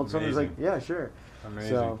quick, and build something?" I was like, "Yeah, sure."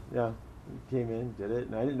 Amazing. So he came in, did it,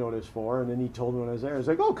 and I didn't know what it was for. And then he told me when I was there. I was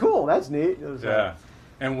like, "Oh, cool, that's neat." It was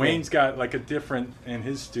and Wayne's got like a different in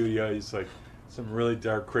his studio. He's like some really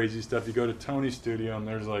dark, crazy stuff. You go to Tony's studio, and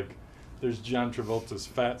there's John Travolta's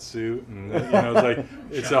fat suit, and it's like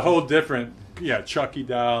it's a whole different Chucky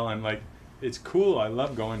doll, and like it's cool. I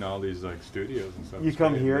love going to all these like studios and stuff. You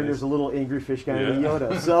come here, and there's a little angry fish guy with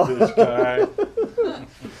Yoda. So. Fish guy.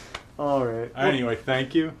 All right. Anyway,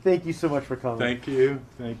 thank you. Thank you so much for coming. Thank you.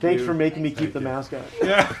 Thanks for making me keep the mask on.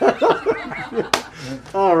 Yeah.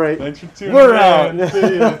 All right. Thanks for tuning in. We're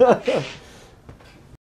out.